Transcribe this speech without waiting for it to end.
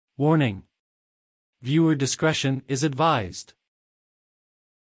Warning. Viewer discretion is advised.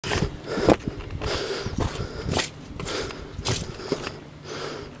 To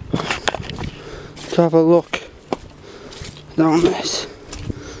have a look down this.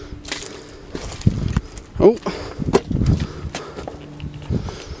 Oh.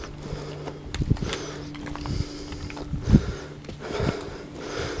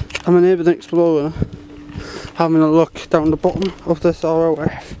 I'm an urban explorer, having a look down the bottom of this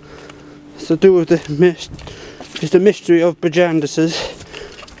R.O.F. It's to do with the mystery of Bajanduses.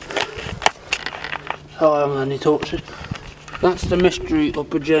 Oh, I haven't had any torches. That's the mystery of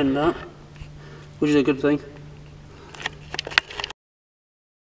Bajanda, which is a good thing.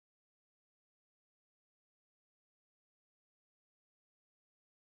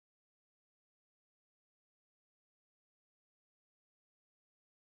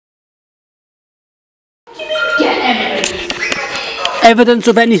 Get evidence. Evidence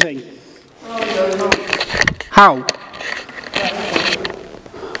of anything? Oh, no. How?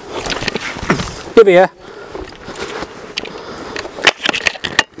 Give here.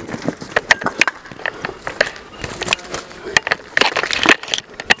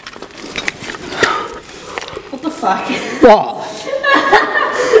 What the fuck? What?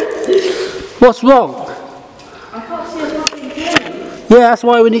 What's wrong? I can't see a fucking thing. Yeah, that's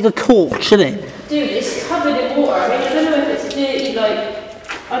why we need a torch, isn't it? Dude, it's covered in water. I mean, I don't know if it's dirty, like...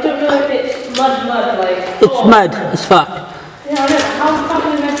 I don't know if it's mud, like... It's mud as fuck. Yeah, I don't know. How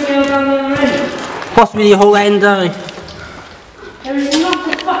fucking meant to go down the other end? Possibly the whole end, There is not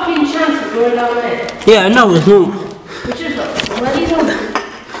a fucking chance of going down there. Yeah, no, there's not. We should have already done it.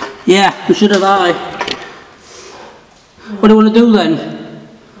 Yeah, we should have What do you want to do then?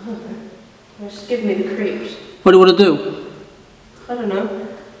 Just give me the creeps. What do you want to do? I don't know.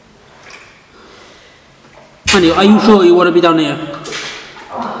 Annie, are you sure you want to be down here?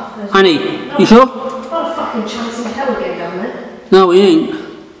 Annie, you sure? Not a fucking chance in hell getting down there. No, we ain't.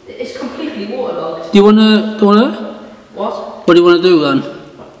 It's completely waterlogged. Do you want to? What? What do you want to do then?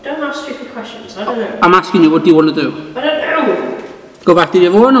 Don't ask stupid questions. I don't know. I'm asking you, what do you want to do? I don't know. Go back to the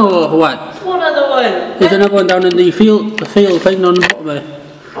other one or what? What other one? There's another one down in the field thing on the bottom there.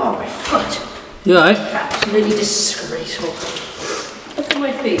 Oh, my foot. You alright? Absolutely disgraceful. Look at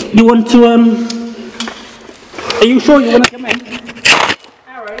my feet. You want to, are you sure you want to come in?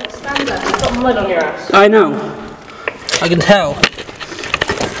 Aaron, stand up. You've got mud on your ass. I know. I can tell.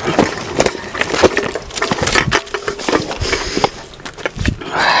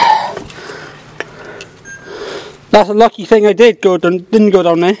 That's a lucky thing I didn't go down there. I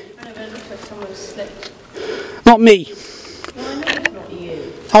know, but it looks like someone slipped. Not me. No, I know it's not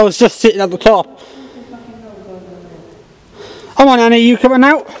you. I was just sitting at the top. Come on, Annie, you coming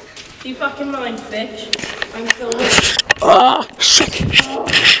out? Do you fucking mind, bitch? I'm filming. Ah, shit. Oh,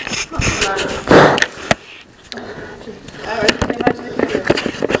 Aaron, say hi to the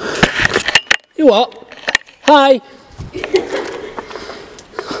camera. You what? Hi.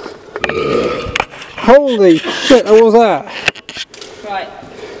 Holy shit, what was that? Right.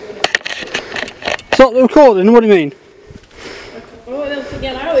 Stop the recording, what do you mean? I won't be able to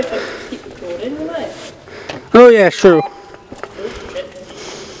get out if I keep recording, will I? Oh yeah, true.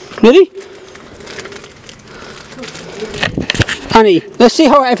 Really? Annie, let's see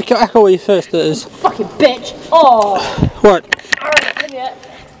how echoey first it is. Fucking bitch! Oh! What? Aaron, give me it.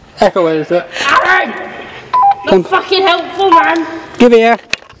 Echoey is it? Aaron! Not fucking helpful, man! Give it here.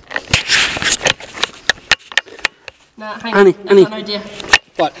 Nah, hang Annie, on. Annie. I've got an idea.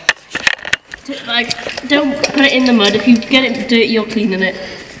 What? Like, don't put it in the mud. If you get it dirty, you're cleaning it.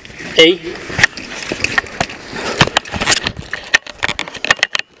 E.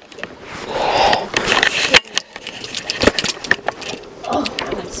 Oh,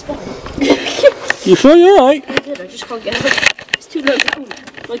 my spine. You sure you're alright? I did, I just can't get it. It's too low down.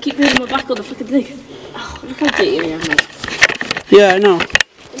 I keep moving my back on the fucking thing. Oh, look how dirty I am, mate. Yeah, I know.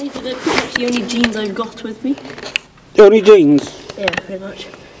 These are pretty much the only jeans I've got with me. The only jeans? Yeah, pretty much.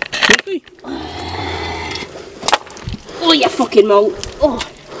 Really? Oh, you fucking mole. Oh,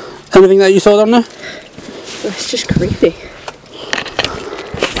 Anything that you saw down there? that's just creepy.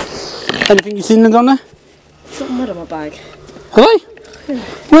 Anything you seen down there? I've got mud on my bag. Have I? Yeah.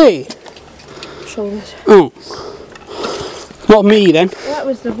 Wait. Shoulders. Oh. Not me then. That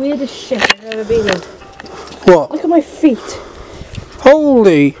was the weirdest shit I've ever been in. What? Look at my feet.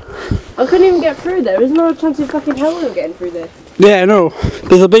 Holy. I couldn't even get through there. There's no chance in fucking hell of getting through there. Yeah, I know.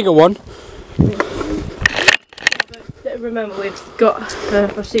 There's a bigger one. But remember, we've got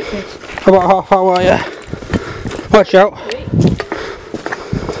our suitcase. About half hour, yeah. Watch out.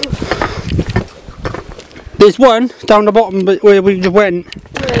 There's one down the bottom where we just went.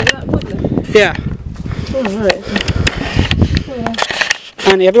 Yeah. that wood? Yeah. Alright.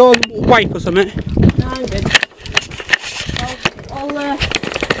 Annie, have you got a wipe or something? No, I'm good. I'll when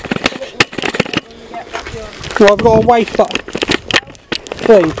we get back here. Well, I've got a wipe that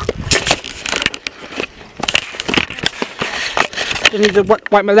thing. Just need to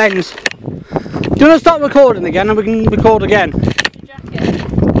wipe my lens. Do you want to start recording again and we can record again?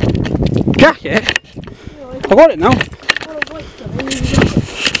 Jacket. Jacket? I've got it now.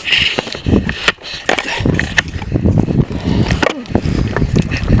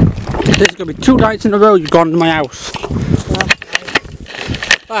 This is going to be 2 nights in a row you've gone to my house.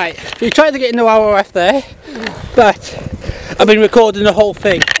 Right, we tried to get into R.O.F there, but I've been recording the whole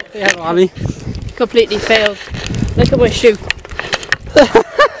thing. Say hello, Annie. Completely failed. Look at my shoe.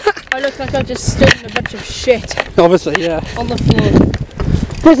 I look like I've just stood in a bunch of shit Obviously, yeah. on the floor.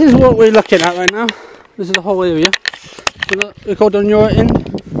 This is what we're looking at right now. This is the whole area. We're going to record on your end.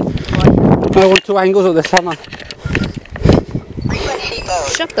 I want 2 angles of this, haven't I?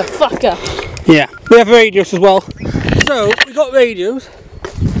 Shut the fuck up. Yeah, we have radios as well. So, we got radios.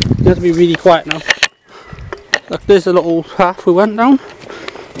 You have to be really quiet now. Look, there's a little path we went down.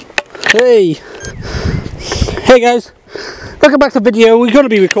 Hey! Hey guys! Welcome back to the video. We're going to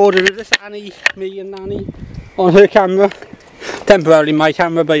be recording this, Annie, me and Nanny, on her camera. Temporarily my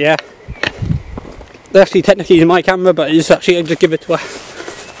camera, but yeah. Actually, technically it's my camera, but it's actually, I just give it to her.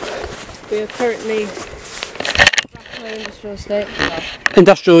 We are currently industrial estate.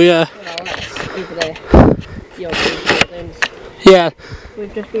 Industrial, yeah. Well, that's over there. The old buildings. Yeah,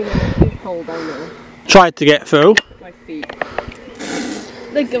 We've just been in a huge hole down there. tried to get through. My feet.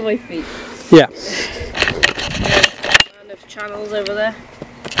 Look at my feet. Yeah. And there's channels over there.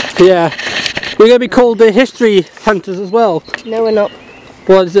 Yeah. We're going to be called the History Hunters as well. No, we're not.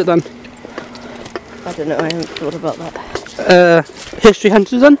 What is it then? I don't know, I haven't thought about that. History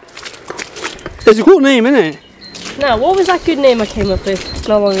Hunters then? It's a cool name, isn't it? Now, what was that good name I came up with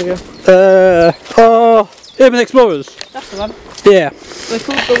not long ago? Urban Explorers. That's the one. Yeah. We're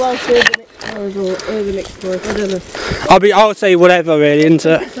called the Welsh Urban Explorers or Urban Explorers, I don't know. I would say whatever really, isn't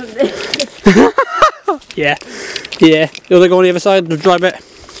it? Yeah. Yeah. You want to go on the other side, the dry bit?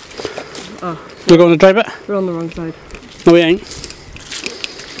 Oh. You go on the dry bit? We're on the wrong side. No, we ain't.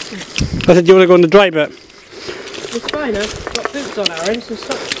 I said, do you want to go on the dry bit? It's fine, I've got boots on, Aaron, so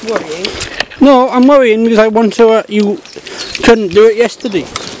stop worrying. No, I'm worrying because I want to, you couldn't do it yesterday.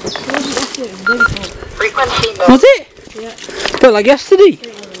 Was it? Yeah. Felt like yesterday.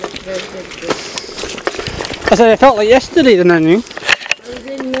 I said it felt like yesterday than anything.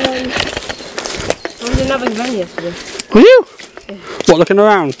 I was in Nottingham yesterday. Were you? Yeah. What, looking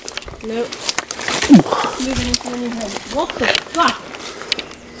around? No. Moving into the new home. What the fuck?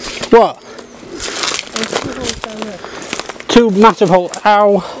 What? There's 2 holes down there. 2 massive holes.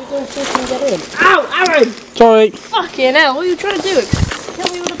 Ow. We're going to fucking get in. Ow, Aaron! Sorry. Fucking hell, what are you trying to do?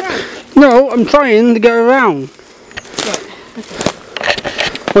 Kill me with a branch. No, I'm trying to get around. Right, okay.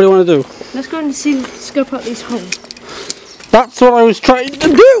 What do you want to do? Let's go and see, scope out these holes. That's what I was trying to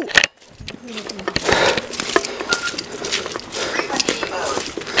do.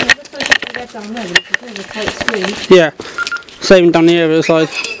 Down there, but it's a bit of a tight squeeze. Yeah. Same down the other side.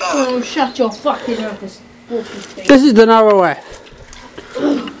 Oh, shut your fucking mouth, this walking thing. This is the R.O.F.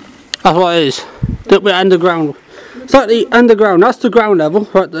 That's what it is. We're underground. It's like the underground. That's the ground level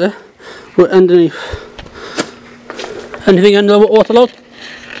right there. We're underneath. Anything under the water load?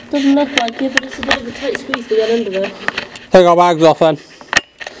 Doesn't look like it, but it's a bit of a tight squeeze to get under there. Take our bags off then.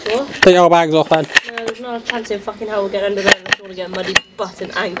 What? Take our bags off then. No, there's not a chance in fucking hell we'll get under there unless you want to get muddy butt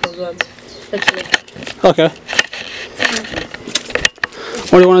and ankles on. Literally. Okay.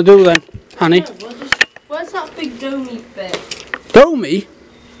 What do you want to do then, honey? Yeah, well, just, where's that big domey bit? Domey?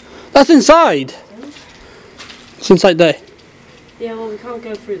 That's inside. It's inside there. Yeah, well, we can't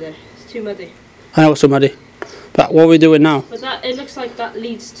go through there. It's too muddy. I know it's so muddy. But what are we doing now? But that, it looks like that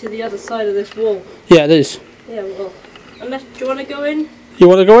leads to the other side of this wall. Yeah, it is. Yeah, well, unless, do you want to go in? You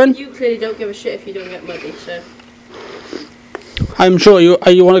want to go in? You clearly don't give a shit if you don't get muddy, so. I'm sure you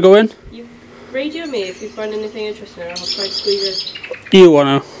want to go in? You radio me if you find anything interesting, I'll try and squeeze in. You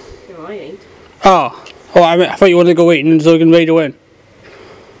want to? No, I ain't. Oh, I thought you wanted to go in so we can radio in. Do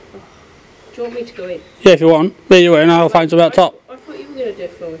you want me to go in? Yeah, if you want. Radio in, I'll find something up top. I thought you were going to do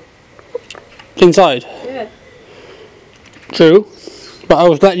it for me. Inside? Yeah. True. But I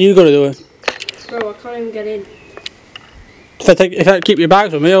was letting you go to do it. Bro, I can't even get in. If I keep your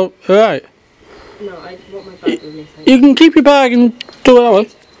bags with me, alright. No, I want my bag with me. You can keep your bag and do it that way.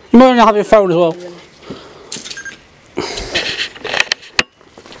 You might want to have your phone as well.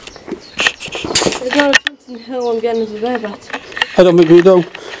 There's not a chance in hell I'm getting into there, but. I don't think we do.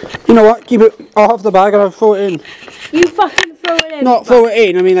 You know what? Keep it. I'll have the bag and I'll throw it in. You fucking throw it in. Not throw it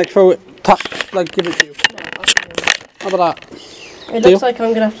in. I mean, like throw it. Like give it to you. No, I'll throw it in. How about that? It looks like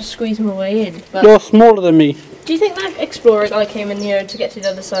I'm gonna have to squeeze my way in. But you're smaller than me. do you think that explorer guy came in here to get to the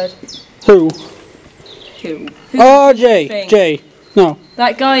other side? Who? Who? Oh, Jay. Jay. No.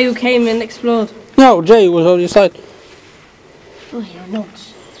 That guy who came and explored. No, Jay was on your side. Oh, you're not.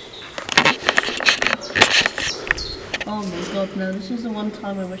 Oh my god, no. This is the one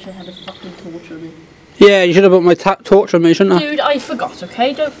time I wish I had a fucking torch on me. Yeah, you should have put my torch on me, shouldn't I? Dude, I forgot,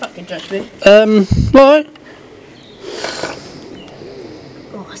 okay? Don't fucking judge me. Right.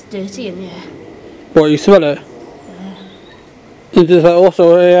 Oh, it's dirty in here. What, you smell it? Yeah. Is there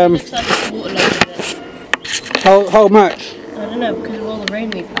also a, It looks like it's waterlogged in it. how much? I don't know, because of all the rain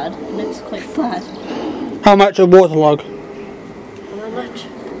we've had, it looks quite bad. How much a waterlog? How much?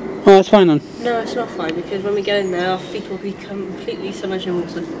 Oh, that's fine then. No, it's not fine, because when we get in there, our feet will become completely submerged in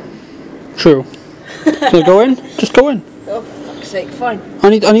water. True. So go in? Just go in. Oh, for fuck's sake, fine. I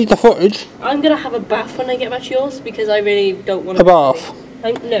need the footage. I'm going to have a bath when I get back to yours, because I really don't want to... A bath?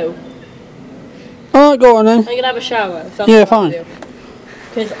 No. Alright, go on then. I'm going to have a shower. If that's Yeah, what fine.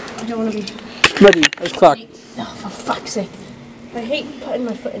 Because I don't want to be... Ready, let's crack. Oh, for fuck's sake. I hate putting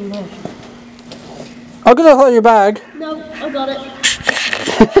my foot in there. I'm gonna hold your bag. No, I got it.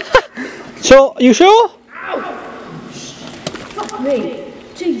 So, you sure? Ow! Fuck me.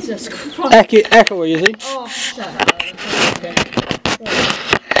 Jesus Christ. Echo, you see? Oh, shut up. Okay.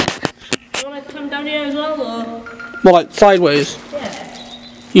 You want to come down here as well, or...? What, like sideways? Yeah.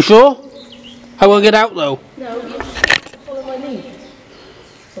 You sure? I will get out though. No, you just have to follow my lead.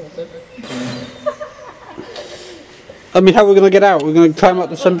 Sort of. I mean, how are we gonna get out? We're gonna climb up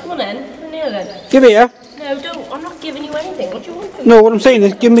the sun. Come on then, come near then. Give it here. No, don't. I'm not giving you anything. What do you want from me? No, what I'm saying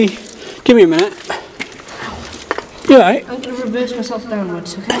is, give me a minute. You alright? I'm going to reverse myself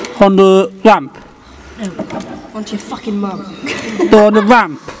downwards, okay? On the ramp. No, onto your fucking mum. No, on the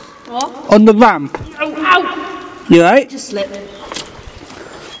ramp. What? On the ramp. Ow, ow! You alright? Just slip.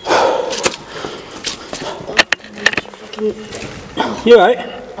 You alright?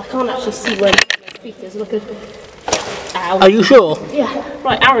 I can't actually see where my feet is. Look at... Ow. Are you sure? Yeah.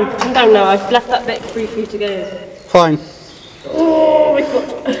 Right, Aaron, come down now. I've left that bit free for you to go in. Fine. Oh, my foot.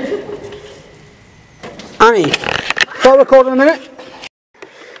 Annie, start recording a minute.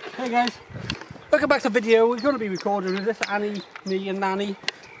 Hey guys, welcome back to the video. We're going to be recording with this Annie, me and Nanny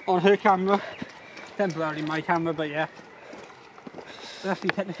on her camera. Temporarily my camera, but yeah. It's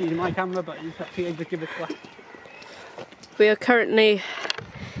actually technically my camera, but you have to give it back. We are currently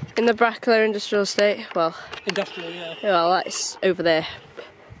in the Brackler industrial estate. Well, industrial, yeah. Well, that's over there,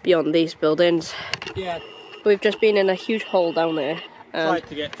 beyond these buildings. Yeah. We've just been in a huge hole down there. Tried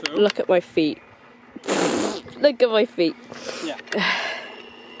to get through. Look at my feet. Look at my feet. Yeah.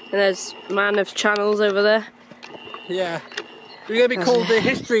 And there's Man of Channels over there. Yeah. We're going to be called the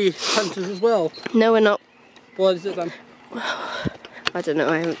History Hunters as well. No, we're not. What is it then? I don't know,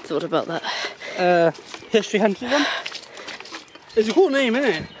 I haven't thought about that. History Hunters then? It's a cool name,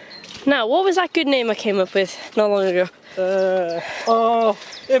 isn't it? Now, what was that good name I came up with not long ago?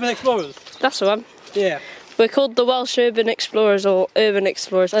 Urban Explorers. That's the one. Yeah. We're called the Welsh Urban Explorers or Urban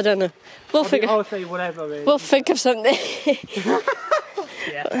Explorers, I don't know. We'll say whatever really. We'll think of something.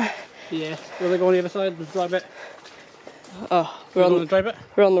 Yeah. Yeah. Will they go on the other side, the dry bit? Oh, we're on the dry bit?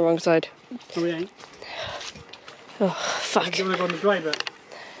 We're on the wrong side. No, we ain't. Oh, fuck. You want to go on the dry bit?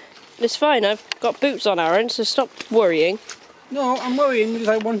 It's fine, I've got boots on, Aaron, so stop worrying. No, I'm worrying because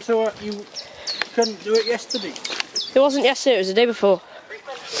I want to, you couldn't do it yesterday. It wasn't yesterday, it was the day before.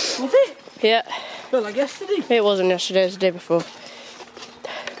 Was it? Yeah. Felt like yesterday. It wasn't yesterday, it was the day before.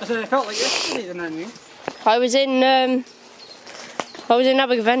 I said it felt like yesterday then, didn't you? I was in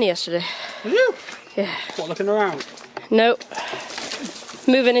Abergavenny yesterday. Were you? Yeah. What, looking around? No.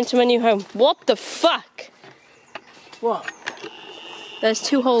 Moving into my new home. What the fuck? What? There's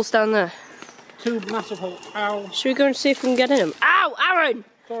 2 holes down there. 2 massive holes. Ow. Should we go and see if we can get in them? Ow, Aaron!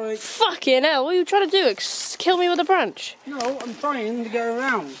 Sorry. Fucking hell, what are you trying to do? Kill me with a branch? No, I'm trying to get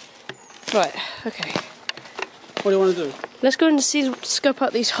around. Right, okay. What do you want to do? Let's go and scope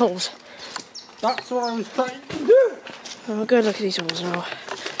out these holes. That's what I was trying to do. Oh, go look at these holes now.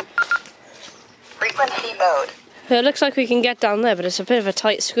 Frequency mode. It looks like we can get down there, but it's a bit of a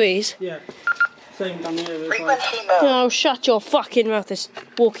tight squeeze. Yeah. Same down here. Frequency mode. Oh, shut your fucking mouth, this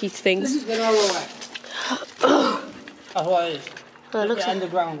walkie This things. is the R.O.F. That's what it is. Oh, it looks like,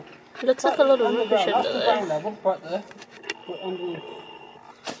 underground. it looks like a lot of rubbish That's under the there. ground level, right there. Underneath.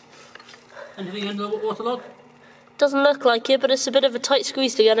 Anything under the waterlog? Doesn't look like it, but it's a bit of a tight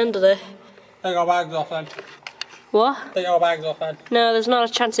squeeze to get under there. Take our bags off then. What? Take our bags off, Ed. No, there's not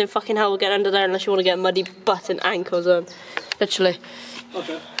a chance in fucking hell we'll get under there unless you want to get muddy butt and ankles on. Literally.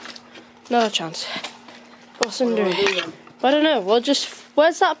 Okay. Not a chance. What's under it? I don't know. We'll just.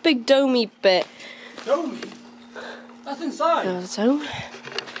 Where's that big domey bit? Domey? That's inside. Oh, that's home.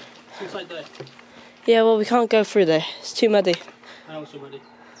 It's inside there. Yeah, well, we can't go through there. It's too muddy. I know it's too muddy.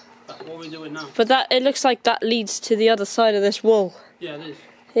 But what are we doing now? But that, it looks like that leads to the other side of this wall. Yeah, it is.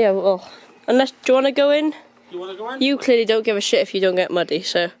 Yeah, well, unless, do you want to go in? You want to go in? You clearly don't give a shit if you don't get muddy,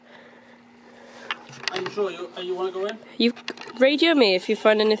 so. Are you sure you want to go in? You radio me if you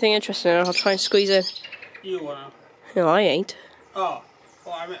find anything interesting and I'll try and squeeze in. You want to? No, I ain't. Oh.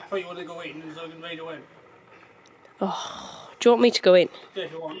 Well, I thought you wanted to go in so I can radio in. Oh, do you want me to go in? Yeah,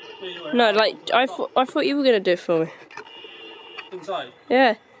 if you want. Radio in. No, like, I thought you were going to do it for me. Inside?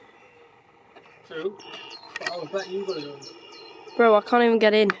 Yeah. True. But I was betting you were going to go in. Bro, I can't even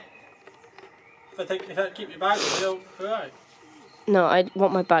get in. If I keep your bag with you, alright. No, I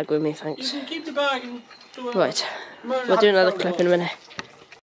want my bag with me, You thanks. can keep the bag and do it. Right, we'll do another clip in a minute.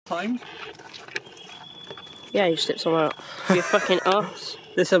 Time. Yeah, you slipped somewhere out. You fucking arse.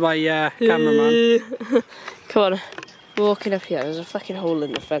 This is my cameraman. Come on, we're walking up here. There's a fucking hole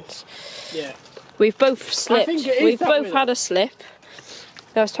in the fence. Yeah. We've both slipped. think it is We've that both way, had a slip.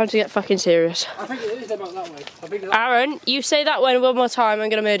 Now it's time to get fucking serious. I think it is about that way. I think it's Aaron, you say that one more time, I'm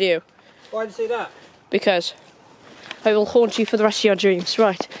gonna murder you. Why did you say that? Because I will haunt you for the rest of your dreams.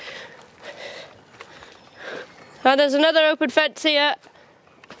 Right. And there's another open fence here.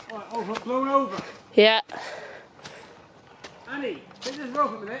 Right, blown over. Yeah. Annie, take this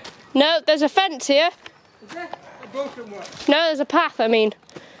rope a minute. No, there's a fence here. Is there a broken one? No, there's a path, I mean.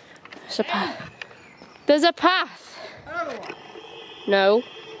 There's a path. There's a path. Another one. No.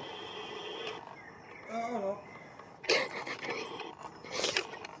 Oh,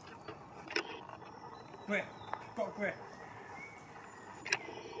 Where? Got where?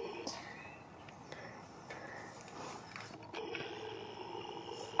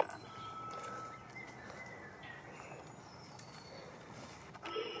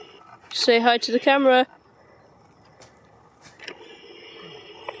 Say hi to the camera.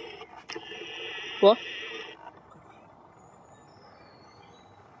 What?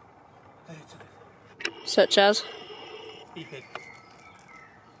 Such as? EP.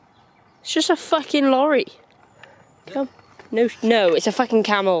 It's just a fucking lorry. Come. No, no, it's a fucking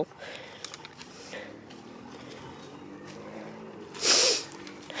camel.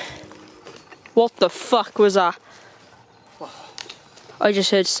 What the fuck was that? I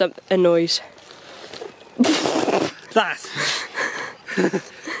just heard a noise. That.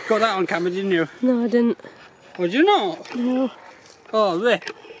 Got that on camera, didn't you? No, I didn't. Would you not? No. Oh, there.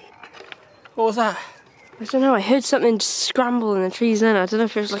 What was that? I don't know, I heard something scramble in the trees then. I don't know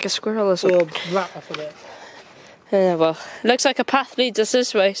if it was like a squirrel or something. Or rat or something. Yeah, well, it looks like a path leads us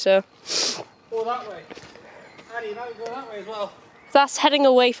this way, so. Or that way. Annie, now you go that way as well. That's heading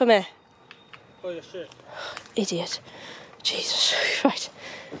away from here. Oh, your shit. Idiot. Jesus. Right.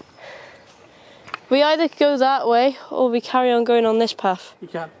 We either go that way or we carry on going on this path. You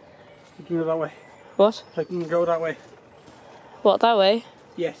can. You can go that way. What? I can go that way. What, that way?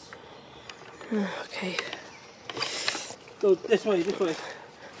 Yes. Okay. Go this way, this way.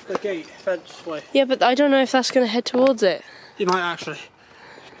 The gate, fence way. Yeah, but I don't know if that's going to head towards it. You might actually.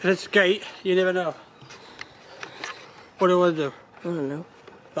 If it's a gate, you never know. What do I want to do? I don't know.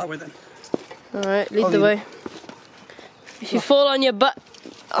 That way then. Alright, lead the way. If you fall on your butt,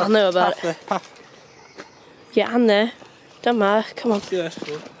 I'll know about it. There, path. Yeah, I'm there. Don't matter, come on. Yeah, that's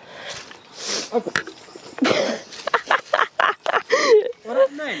cool. What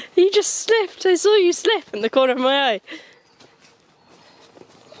happened then? You just slipped. I saw you slip in the corner of my eye.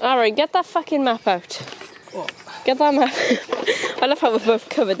 Aaron, get that fucking map out. What? Get that map. I love how we're both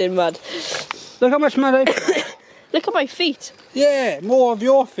covered in mud. Look how much mud I Look at my feet. Yeah, more of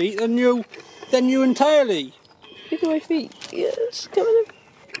your feet than you entirely. Look at my feet. Yes, covered in.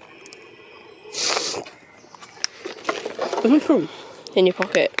 Where's my phone? In your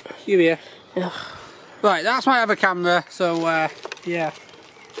pocket. You here. Ugh. Right, that's my other camera, so yeah.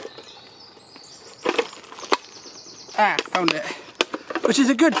 Found it. Which is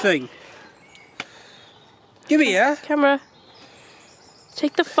a good thing. Give me here. Camera.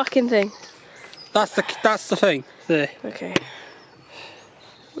 Take the fucking thing. That's the thing. There. Okay.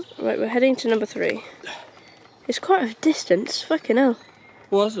 Right, we're heading to number 3. It's quite a distance, fucking hell.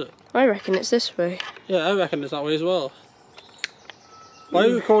 Was it? I reckon it's this way. Yeah, I reckon it's that way as well. Why are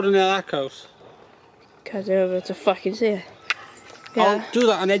you recording near that coast? Because I'm over to fucking see it. Yeah. I'll do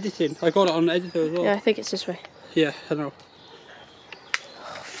that on editing. I got it on editor as well. Yeah, I think it's this way. Yeah, I know.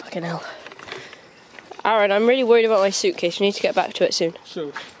 Oh, fucking hell. Aaron, I'm really worried about my suitcase. We need to get back to it soon.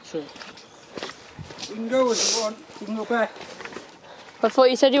 So. You can go if you want. You can go back. I thought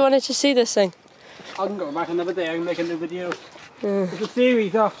you said you wanted to see this thing. I can go back another day. I can make a new video. It's a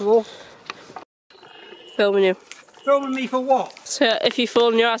series after all. Filming you. Filming me for what? So if you fall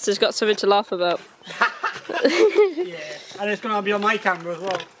on your ass, it's got something to laugh about. Yeah, and it's going to be on my camera as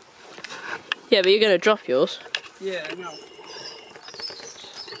well. Yeah, but you're going to drop yours. Yeah, I know.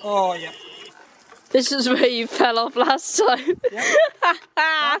 Oh, yeah. This is where you fell off last time. Yep.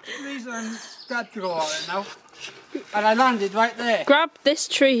 That's the reason I'm scared to go on it now. And I landed right there. Grab this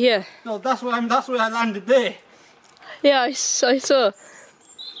tree here. No, that's where I landed there. Yeah, I saw.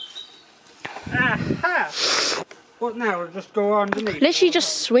 Aha! What now? Just go underneath? Literally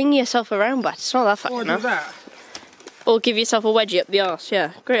just swing yourself around, but it's not that fucking Or do enough. that. Or give yourself a wedgie up the arse,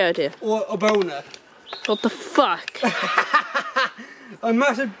 yeah. Great idea. Or a boner. What the fuck? A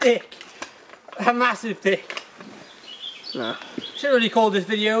massive dick. A massive dick. No. Should really call this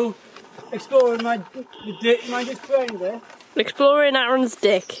video exploring my dick, my dick friend there. Exploring Aaron's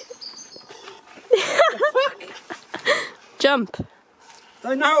dick. Fuck! Jump.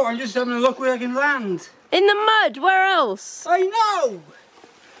 I know, I'm just having a look where I can land. In the mud, where else? I know!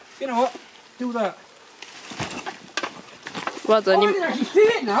 You know what? Do that. Well done. Oh, I can actually see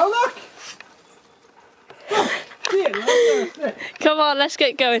it now, look! Look, see it, look. Come on, let's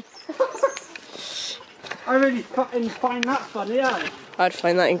get going. I really fucking find that funny, yeah. I'd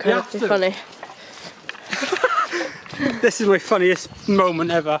find that incredibly funny. This is my funniest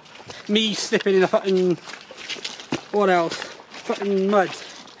moment ever. Me slipping in a fucking... What else? Fucking mud.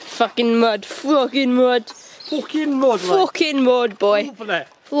 Fucking mud. Fucking mud. Fucking mud, right? Fucking mud, boy. Lovely.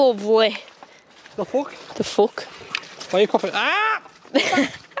 Lovely. The fuck? The fuck? Why are you coughing? Ah!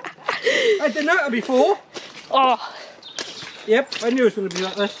 I didn't know that before. Oh. Yep, I knew it was going to be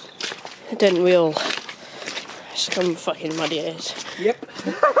like this. Didn't we all? Some fucking muddy it is. Yep.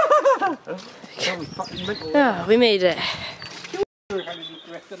 Fucking mental. Ah, we made it.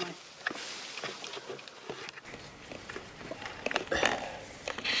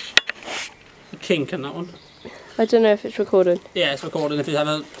 Kink in that one. I don't know if it's recording. Yeah, it's recording if it has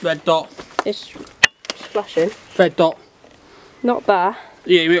a red dot. It's splashing. Red dot. Not bad.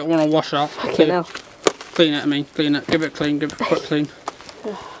 Yeah, you might want to wash that. Fucking hell. Clean it, I mean. Clean it. Give it clean. Give it a quick clean.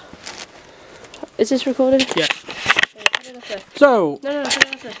 Is this recording? Yeah. Put it up there. So. No, put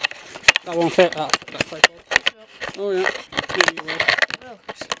it up there. That won't fit. That's tripod. Oh, yeah. Yeah, you will.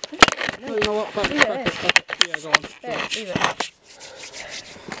 No, No, you know what? leave it. Yeah, go on. There, leave it.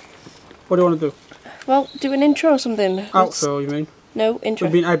 What do you want to do? Well, do an intro or something. Outro, you mean? No, intro.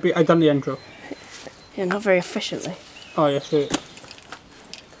 I've done the intro. Yeah, not very efficiently. Oh, yeah, sure.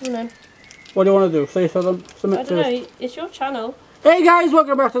 Come on then. What do you want to do? Say something I don't know, it's your channel. Hey guys,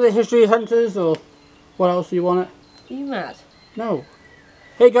 welcome back to the History Hunters, or what else do you want it? Are you mad? No.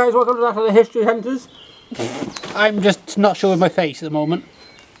 Hey guys, welcome back to the History Hunters. I'm just not sure with my face at the moment.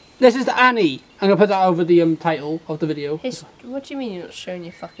 This is Annie. I'm going to put that over the title of the video. What do you mean you're not showing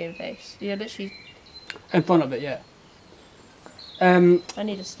your fucking face? You're literally... In front of it, yeah. I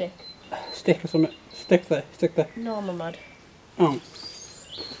need a stick. Stick or something. Stick there. No, I'm a mud. Oh.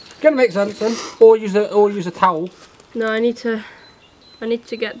 Gonna make sense then. Or use a towel. No, I need to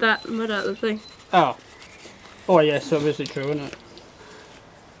get that mud out of the thing. Oh. Oh yeah, it's obviously true, isn't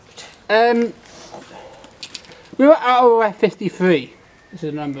it? We were at R.O.F 53. This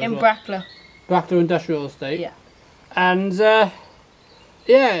is the number. In as well. Bracklow. Bracklow Industrial Estate. Yeah. And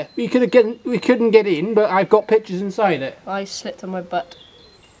yeah, we couldn't get in, but I've got pictures inside it. I slipped on my butt.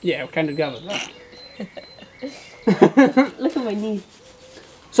 Yeah, we kind of gathered that. Look at my knee.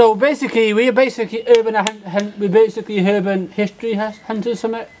 So basically, we're basically urban history hunters,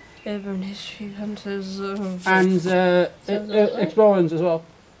 something. Urban history hunters. And explorers as well.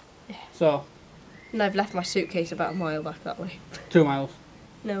 Yeah. So. And I've left my suitcase about a mile back that way. 2 miles.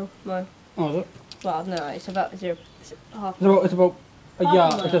 No, mile. Oh, is it? Well, no, it's about zero. Half. It's about a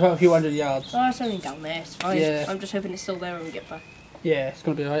yard. It's about a few hundred yards. Oh, it's only down there. It's fine. Yeah. I'm just hoping it's still there when we get back. Yeah, it's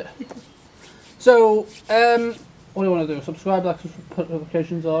gonna be alright. So, what do you want to do? Subscribe, like, put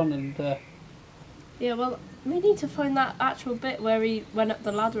notifications on, and. Yeah, well, we need to find that actual bit where he went up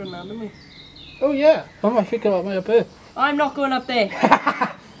the ladder and that, don't we? Oh yeah. What am I thinking about my up here? I'm not going up there.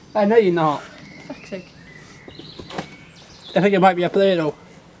 I know you're not. Fuck's sake. I think it might be up there though.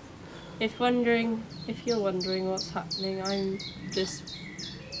 If you're wondering what's happening, I'm just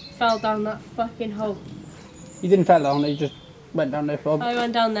fell down that fucking hole. You didn't fall down, you just went down there for. I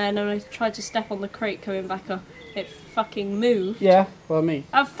went down there and then I tried to step on the crate coming back up. It fucking moved. Yeah, well, I mean.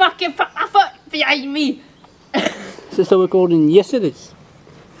 I thought behind me. Is this still recording? Yes, it is.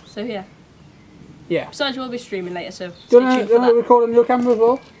 So yeah. Yeah. Besides, we'll be streaming later, so Do stay you want tuned for to that. record on your camera as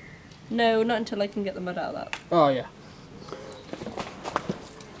well? No, not until I can get the mud out of that. Oh yeah.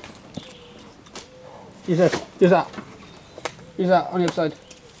 Use this. Use that. Use that on the other side.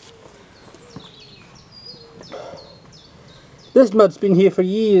 This mud's been here for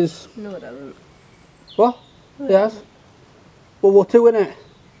years. No, it hasn't. What? Yes. World War II, innit?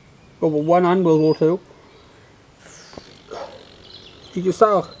 World War One and World War Two. You can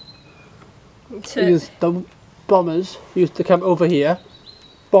tell. The bombers used to come over here,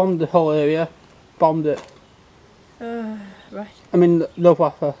 bombed the whole area, bombed it. Right. I mean,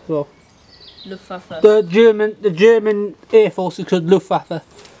 Luftwaffe as well. Luftwaffe. The German Air Force is called Luftwaffe.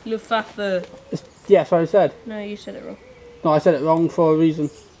 Luftwaffe. Yeah, that's what I said. No, you said it wrong. No, I said it wrong for a reason.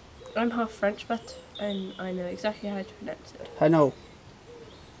 I'm half French, but and I know exactly how to pronounce it. I know.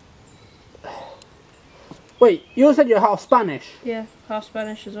 Wait, you said you're half Spanish? Yeah, half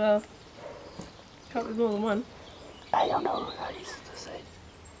Spanish as well. Can't be more than one. I don't know what that is to say.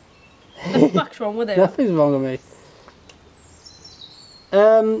 What the fuck's wrong with it? Nothing's wrong with me.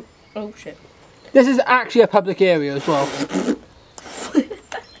 Oh shit. This is actually a public area as well.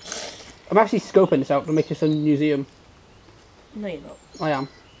 I'm actually scoping this out to make this a museum. No, you're not. I am.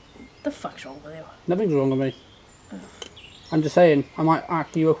 The fuck's wrong with you? Nothing's wrong with me. I'm just saying, I might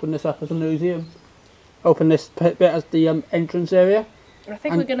actually open this up as a museum. Open this bit as the entrance area. I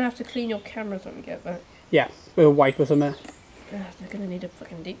think we're gonna have to clean your cameras when we get back. Yeah, with a wipe or something. They're gonna need a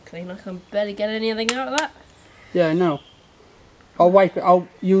fucking deep clean. I can barely get anything out of that. Yeah, I know. I'll wipe it. I'll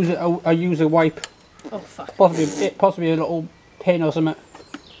use it. I'll use a wipe. Oh fuck. Possibly a little pin or something.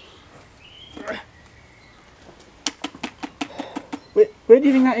 Where do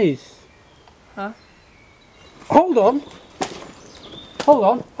you think that is? Huh? Hold on. Hold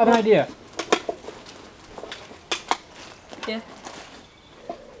on. I have an idea. Yeah.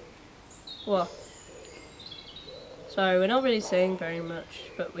 What? Sorry, we're not really saying very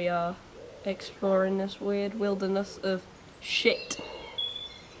much, but we are exploring this weird wilderness of shit.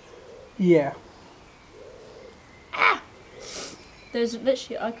 Yeah. There's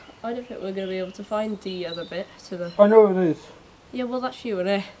literally, I don't think we're going to be able to find the other bit to the... I know what it is. Yeah, well that's you,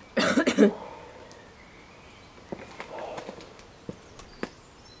 innit?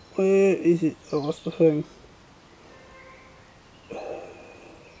 Where is it? Oh, what's the thing?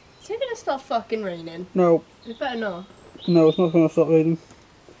 Is it going to start fucking raining? No. It better not. No, it's not going to stop raining.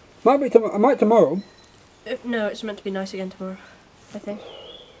 Might tomorrow. No, it's meant to be nice again tomorrow, I think.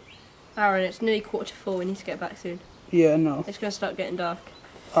 Aaron, it's nearly 3:45, we need to get back soon. Yeah, no. It's going to start getting dark.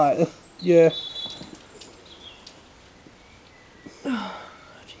 Alright, yeah. Oh,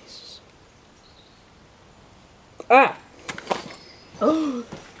 Jesus. Ah! Oh!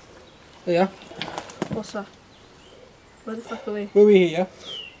 Yeah. What's that? Where the fuck are we? Were we here?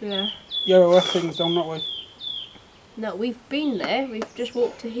 Yeah. Yeah, R.O.F things done, not we? No, we've been there. We've just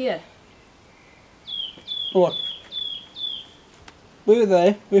walked to here. What? We were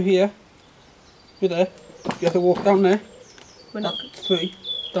there. We're here. We're there. You have to walk down there. We're not. 3.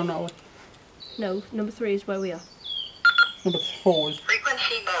 Down that way. No, number 3 is where we are. Number 4 is...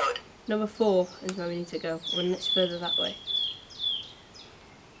 Frequency mode. Number 4 is where we need to go, when it's further that way.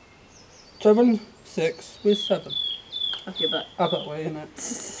 7, 6. Where's 7? Up your butt. Up that way, isn't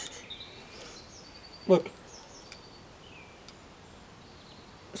it? Look.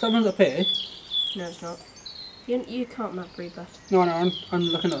 7's up here. No, it's not. You can't map read that. No, I'm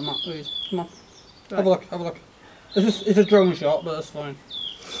looking at the map. Please. Come on. Right. Have a look, have a look. It's a drone shot, but that's fine.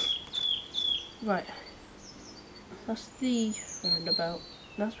 Right. That's the roundabout.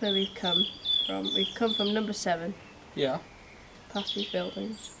 That's where we've come from. We've come from number 7, Yeah. past these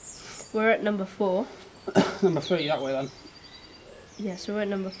buildings. We're at number 4. Number 3, that way then. Yeah, so we're at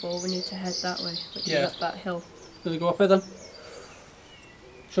number 4. We need to head that way, which Yeah. is up that hill. Gonna go up here then?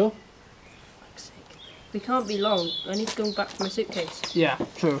 Sure? Fuck's sake. We can't be long. I need to go back to my suitcase. Yeah,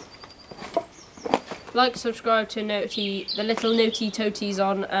 true. Like, subscribe to the little noty toties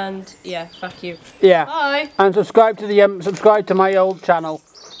on, and yeah, fuck you. Yeah. Bye! And subscribe to my old channel,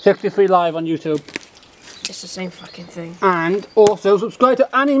 63 Live on YouTube. It's the same fucking thing. And also subscribe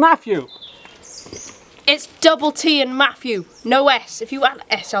to Annie Matthew. It's double T and Matthew, no S. If you add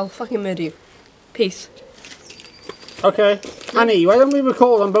S, I'll fucking murder you. Peace. Okay. Annie, why don't we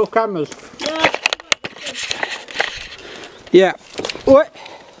record on both cameras? Yeah. Yeah. What?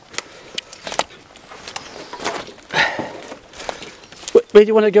 Where do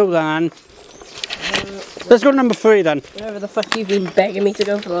you want to go then? Let's go to number 3 then. Wherever the fuck you've been begging me to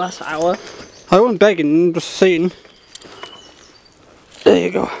go for the last hour. I wasn't begging, I'm just saying. There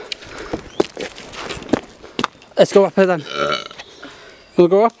you go. Let's go up here then. We'll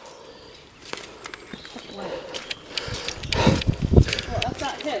go up.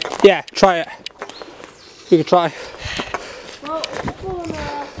 Yeah, try it. You can try. Well,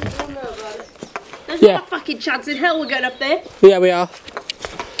 there's Yeah. not a fucking chance in hell we're going up there. Yeah, we are.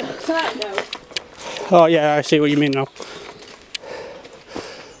 That no. Oh yeah, I see what you mean now.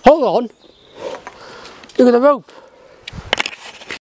 Hold on. Look at the rope.